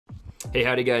Hey,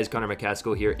 howdy guys, Connor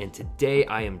McCaskill here, and today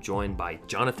I am joined by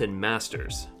Jonathan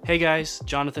Masters. Hey guys,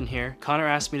 Jonathan here. Connor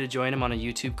asked me to join him on a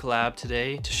YouTube collab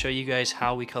today to show you guys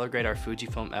how we color grade our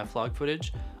Fujifilm F-Log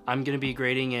footage. I'm going to be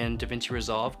grading in DaVinci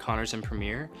Resolve, Connor's in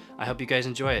Premiere. I hope you guys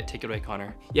enjoy it. Take it away,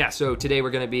 Connor. Yeah, so today we're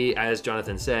going to be, as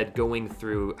Jonathan said, going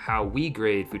through how we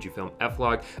grade Fujifilm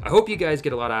F-Log. I hope you guys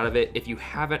get a lot out of it. If you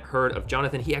haven't heard of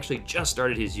Jonathan, he actually just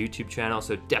started his YouTube channel,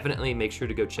 so definitely make sure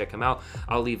to go check him out.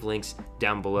 I'll leave links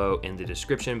down below in the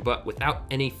description, but without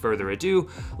any further ado,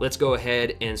 let's go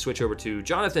ahead and switch over to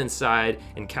Jonathan's side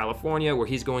in California, where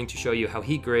he's going to show you how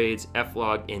he grades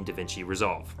F-Log in DaVinci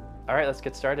Resolve. All right, let's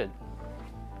get started.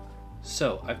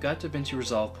 So I've got DaVinci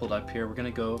Resolve pulled up here. We're going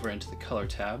to go over into the color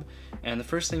tab, and the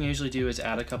first thing I usually do is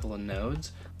add a couple of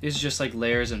nodes. These are just like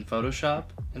layers in Photoshop,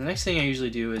 and the next thing I usually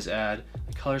do is add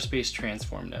a color space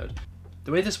transform node.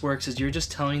 The way this works is you're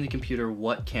just telling the computer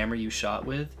what camera you shot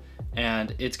with,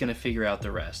 and it's going to figure out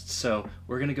the rest. So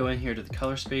we're going to go in here to the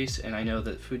color space, and I know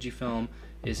that Fujifilm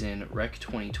is in Rec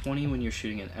 2020 when you're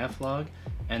shooting an F-Log,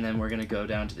 and then we're going to go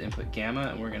down to the input gamma,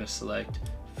 and we're going to select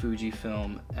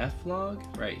Fujifilm F-Log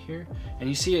right here, and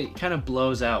you see it kind of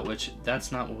blows out, which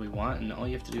that's not what we want, and all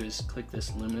you have to do is click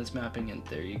this luminance mapping, and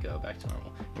there you go, back to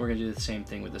normal. And we're going to do the same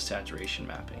thing with the saturation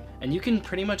mapping, and you can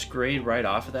pretty much grade right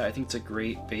off of that. I think it's a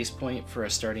great base point for a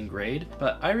starting grade,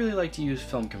 but I really like to use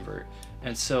film convert,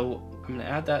 and so I'm going to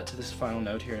add that to this final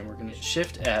node here, and we're going to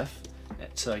shift F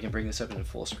so I can bring this up into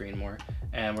full screen more,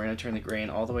 and we're going to turn the grain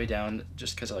all the way down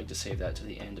just because I like to save that to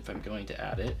the end if I'm going to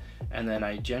add it. And then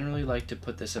I generally like to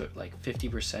put this at like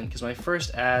 50% because when I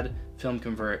first add film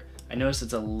convert, I notice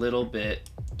it's a little bit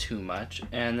too much.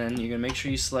 And then you're going to make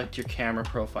sure you select your camera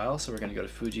profile. So we're going to go to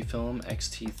Fujifilm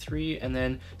XT3, and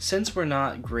then since we're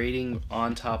not grading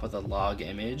on top of the log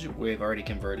image, we've already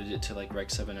converted it to like Rec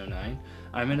 709.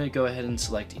 I'm going to go ahead and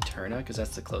select Eterna because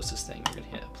that's the closest thing. We're going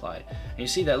to hit apply, and you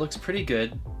see that looks pretty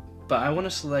good. But I want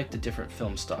to select a different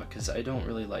film stock because I don't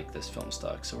really like this film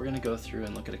stock. So we're going to go through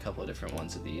and look at a couple of different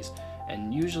ones of these.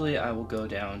 And usually I will go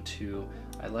down to,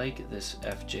 I like this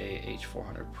FJ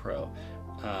H400 Pro.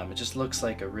 It just looks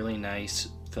like a really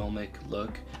nice filmic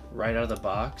look right out of the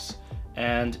box.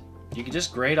 And you can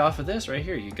just grade off of this right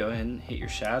here. You go ahead and hit your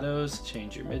shadows,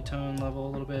 change your midtone level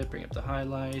a little bit, bring up the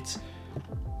highlights.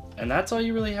 And that's all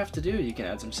you really have to do. You can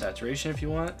add some saturation if you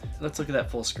want. Let's look at that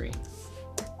full screen.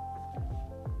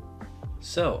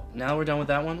 So now we're done with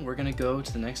that one. We're going to go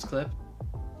to the next clip.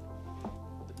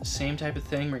 Same type of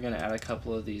thing. We're going to add a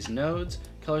couple of these nodes,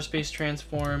 color space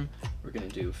transform. We're going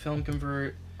to do film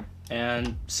convert,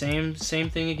 and same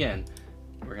thing again.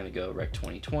 We're going to go Rec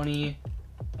 2020,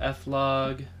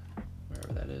 F-Log,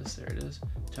 wherever that is, there it is.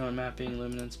 Tone mapping,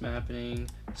 luminance mapping,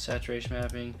 saturation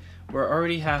mapping. We're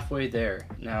already halfway there.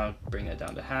 Now bring that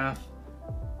down to half.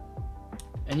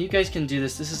 And you guys can do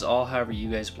this. This is all however you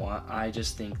guys want. I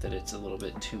just think that it's a little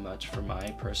bit too much for my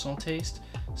personal taste.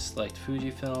 Select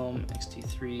Fujifilm,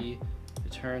 XT3,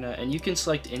 Eterna, and you can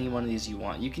select any one of these you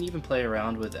want. You can even play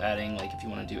around with adding, like if you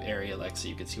want to do Area Alexa,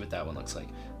 you can see what that one looks like.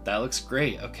 That looks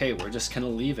great. Okay, we're just gonna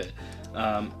leave it.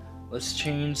 Let's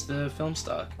change the film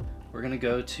stock. We're gonna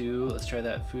go to, let's try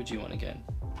that Fuji one again.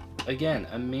 Again,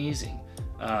 amazing.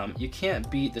 You can't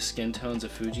beat the skin tones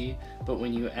of Fuji, but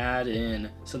when you add in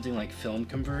something like film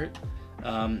convert,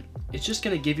 it's just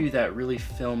going to give you that really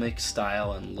filmic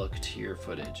style and look to your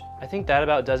footage. I think that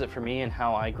about does it for me and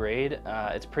how I grade.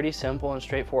 It's pretty simple and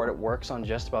straightforward. It works on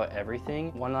just about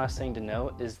everything. One last thing to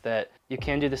note is that you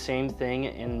can do the same thing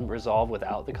in Resolve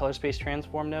without the color space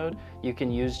transform node. You can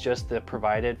use just the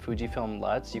provided Fujifilm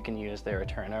LUTs. You can use their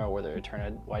Eterna or their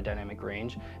Eterna wide dynamic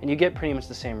range, and you get pretty much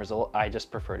the same result. I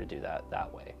just prefer to do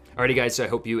that way. Alrighty guys, so I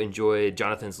hope you enjoyed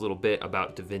Jonathan's little bit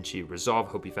about DaVinci Resolve.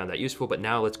 Hope you found that useful, but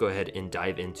now let's go ahead and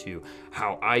dive into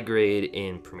how I grade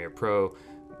in Premiere Pro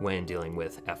when dealing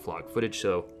with F-Log footage.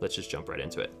 So let's just jump right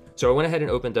into it. So I went ahead and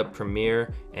opened up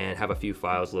Premiere and have a few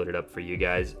files loaded up for you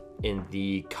guys in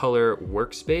the color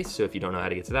workspace. So if you don't know how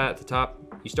to get to that, at the top,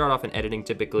 you start off in editing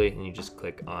typically, and you just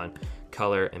click on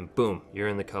color and boom, you're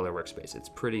in the color workspace. It's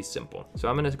pretty simple. So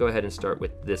I'm gonna go ahead and start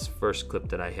with this first clip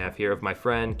that I have here of my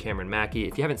friend Cameron Macky.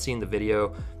 If you haven't seen the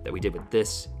video that we did with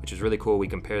this, which is really cool, we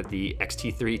compared the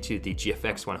XT3 to the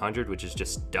GFX 100, which is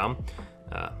just dumb.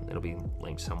 It'll be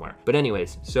linked somewhere. But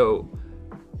anyways, so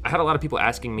I had a lot of people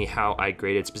asking me how I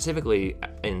graded specifically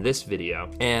in this video,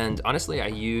 and honestly I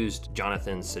used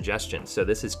Jonathan's suggestion. So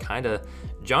this is kind of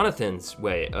Jonathan's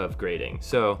way of grading.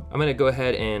 So I'm gonna go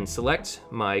ahead and select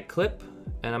my clip,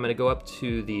 and I'm gonna go up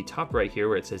to the top right here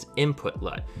where it says input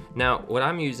LUT. Now, what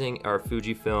I'm using are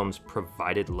Fujifilm's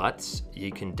provided LUTs.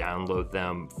 You can download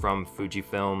them from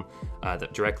Fujifilm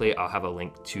directly. I'll have a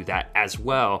link to that as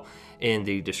well in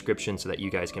the description so that you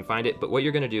guys can find it. But what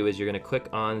you're gonna do is you're gonna click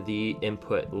on the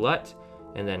input LUT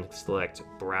and then select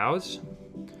browse.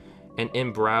 And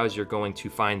in browse, you're going to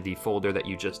find the folder that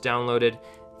you just downloaded.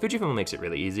 Fujifilm makes it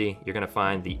really easy. You're gonna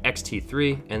find the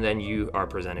XT3, and then you are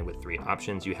presented with 3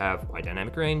 options. You have wide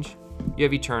dynamic range, you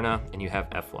have Eterna, and you have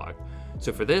F-Log.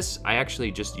 So for this, I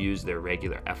actually just use their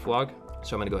regular F-Log.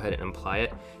 So I'm gonna go ahead and apply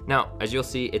it. Now, as you'll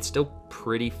see, it's still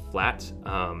pretty flat,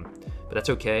 but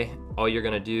that's okay. All you're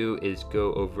gonna do is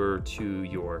go over to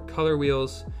your color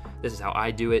wheels. This is how I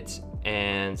do it.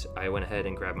 And I went ahead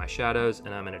and grabbed my shadows,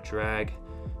 and I'm gonna drag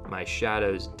my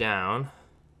shadows down.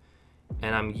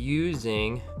 And I'm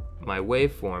using my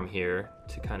waveform here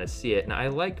to kind of see it. Now I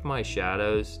like my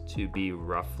shadows to be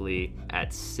roughly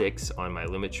at 6 on my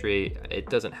lumetri. It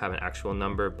doesn't have an actual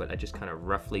number, but I just kind of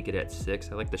roughly get at 6.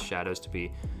 I like the shadows to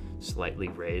be slightly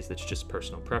raised. That's just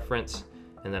personal preference.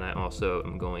 And then I also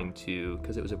am going to,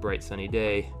 because it was a bright sunny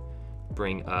day,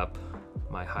 bring up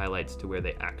my highlights to where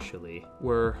they actually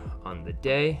were on the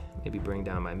day. Maybe bring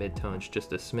down my midtones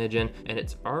just a smidgen, and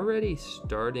it's already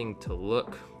starting to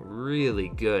look really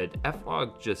good.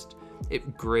 F-Log just,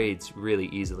 it grades really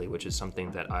easily, which is something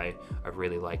that I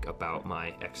really like about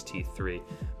my XT3.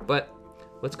 But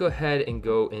let's go ahead and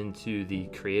go into the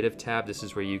creative tab. This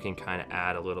is where you can kind of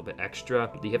add a little bit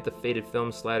extra. You have the faded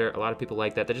film slider. A lot of people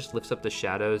like that. That just lifts up the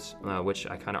shadows, which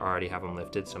I kind of already have them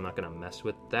lifted, so I'm not gonna mess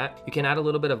with that. You can add a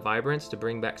little bit of vibrance to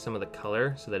bring back some of the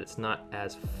color so that it's not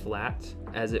as flat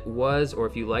as it was, or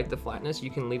if you like the flatness,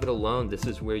 you can leave it alone. This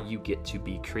is where you get to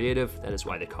be creative. That is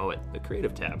why they call it the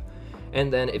creative tab.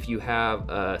 And then if you have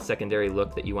a secondary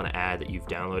look that you wanna add that you've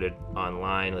downloaded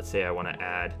online, let's say I wanna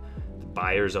add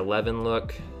Buyer's 11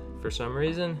 look for some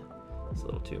reason. It's a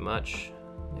little too much.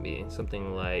 Maybe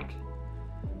something like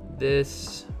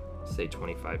this, say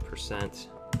 25%.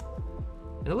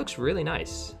 And it looks really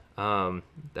nice.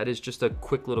 That is just a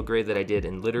quick little grade that I did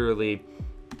in literally,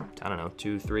 I don't know,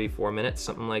 2, 3, 4 minutes,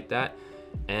 something like that.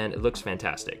 And it looks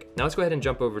fantastic. Now let's go ahead and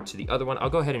jump over to the other one. I'll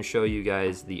go ahead and show you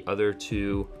guys the other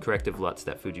 2 corrective LUTs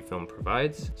that Fujifilm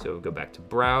provides. So go back to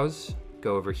browse.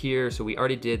 Go over here. So we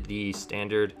already did the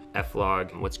standard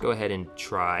F-Log. Let's go ahead and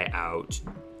try out,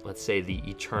 let's say the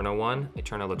Eterna one.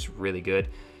 Eterna looks really good.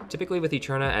 Typically with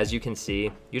Eterna, as you can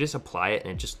see, you just apply it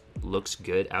and it just looks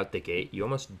good out the gate. You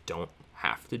almost don't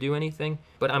have to do anything,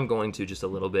 but I'm going to just a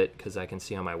little bit because I can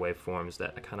see on my waveforms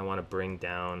that I kind of want to bring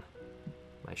down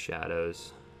my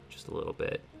shadows just a little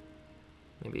bit.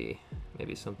 Maybe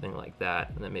something like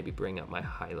that, and then maybe bring up my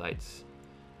highlights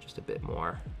just a bit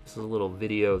more. This is a little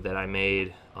video that I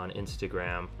made on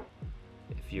Instagram.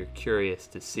 If you're curious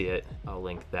to see it, I'll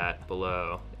link that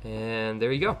below. And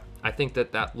there you go. I think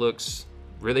that that looks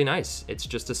really nice. It's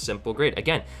just a simple grade.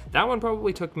 Again, that one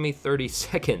probably took me 30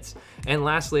 seconds. And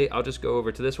lastly, I'll just go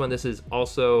over to this one. This is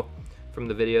also from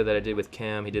the video that I did with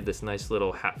Cam. He did this nice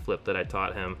little hat flip that I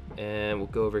taught him. And we'll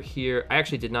go over here. I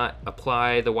actually did not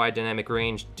apply the wide dynamic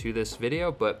range to this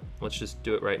video, but let's just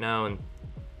do it right now and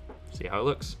see how it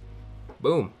looks.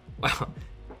 Boom. Wow.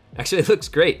 Actually, it looks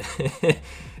great. It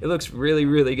looks really,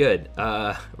 really good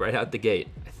right out the gate.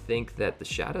 I think that the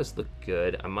shadows look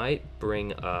good. I might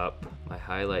bring up my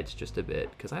highlights just a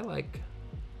bit because I like,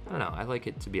 I don't know, I like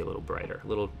it to be a little brighter, a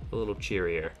little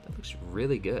cheerier. That looks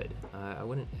really good. I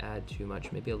wouldn't add too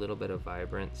much, maybe a little bit of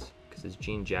vibrance because his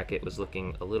jean jacket was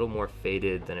looking a little more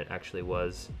faded than it actually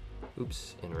was.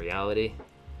 Oops, in reality.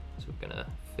 So we're gonna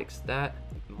fix that.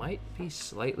 It might be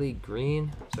slightly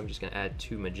green, so I'm just gonna add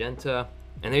 2 magenta.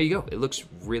 And there you go, it looks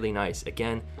really nice.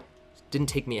 Again, didn't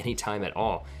take me any time at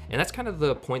all. And that's kind of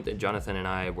the point that Jonathan and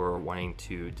I were wanting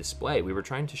to display. We were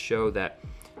trying to show that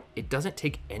it doesn't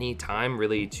take any time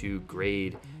really to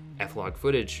grade F-Log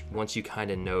footage once you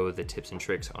kind of know the tips and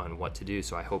tricks on what to do.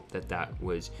 So I hope that that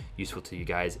was useful to you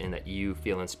guys and that you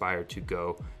feel inspired to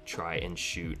go try and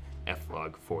shoot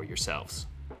F-Log for yourselves.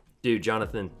 Dude,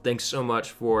 Jonathan, thanks so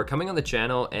much for coming on the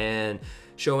channel and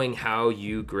showing how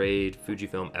you grade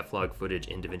Fujifilm F-Log footage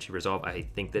in DaVinci Resolve. I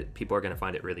think that people are gonna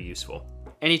find it really useful.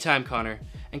 Anytime, Connor.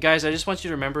 And guys, I just want you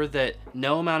to remember that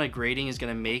no amount of grading is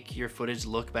gonna make your footage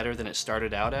look better than it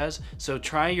started out as. So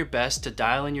try your best to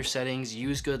dial in your settings,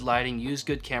 use good lighting, use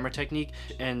good camera technique,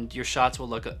 and your shots will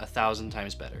look 1,000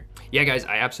 times better. Yeah, guys,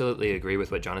 I absolutely agree with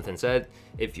what Jonathan said.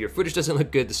 If your footage doesn't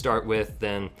look good to start with,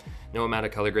 then no amount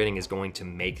of color grading is going to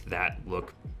make that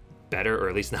look better, or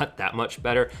at least not that much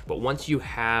better. But once you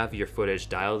have your footage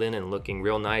dialed in and looking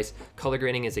real nice, color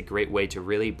grading is a great way to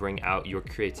really bring out your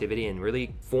creativity and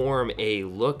really form a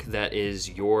look that is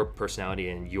your personality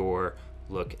and your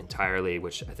look entirely,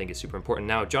 which I think is super important.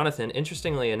 Now, Jonathan,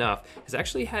 interestingly enough, has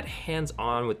actually had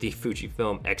hands-on with the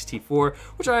Fujifilm XT4,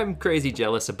 which I'm crazy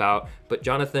jealous about. But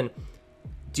Jonathan,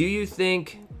 do you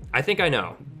think, I think I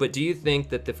know, but do you think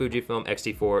that the Fujifilm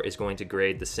XT4 is going to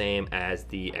grade the same as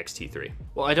the XT3?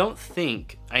 Well, I don't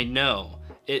think, I know.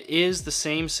 It is the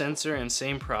same sensor and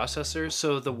same processor,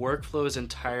 so the workflow is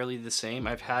entirely the same.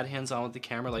 I've had hands-on with the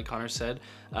camera, like Connor said.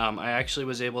 I actually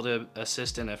was able to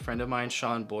assist in a friend of mine,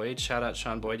 Sean Boyd. Shout out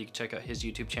Sean Boyd, you can check out his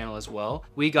YouTube channel as well.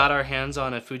 We got our hands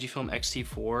on a Fujifilm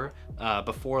XT4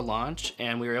 before launch,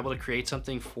 and we were able to create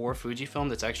something for Fujifilm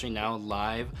that's actually now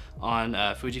live on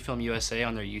Fujifilm USA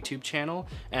on their YouTube channel.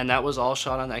 And that was all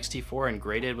shot on the XT4 and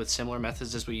graded with similar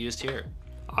methods as we used here.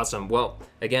 Awesome. Well,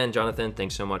 again, Jonathan,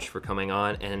 thanks so much for coming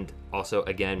on. And also,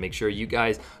 again, make sure you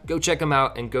guys go check him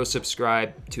out and go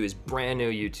subscribe to his brand new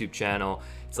YouTube channel.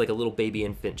 It's like a little baby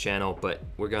infant channel, but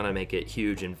we're gonna make it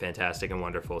huge and fantastic and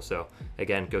wonderful. So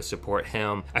again, go support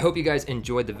him. I hope you guys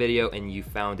enjoyed the video and you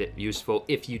found it useful.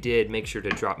 If you did, make sure to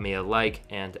drop me a like.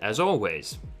 And as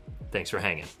always, thanks for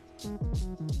hanging.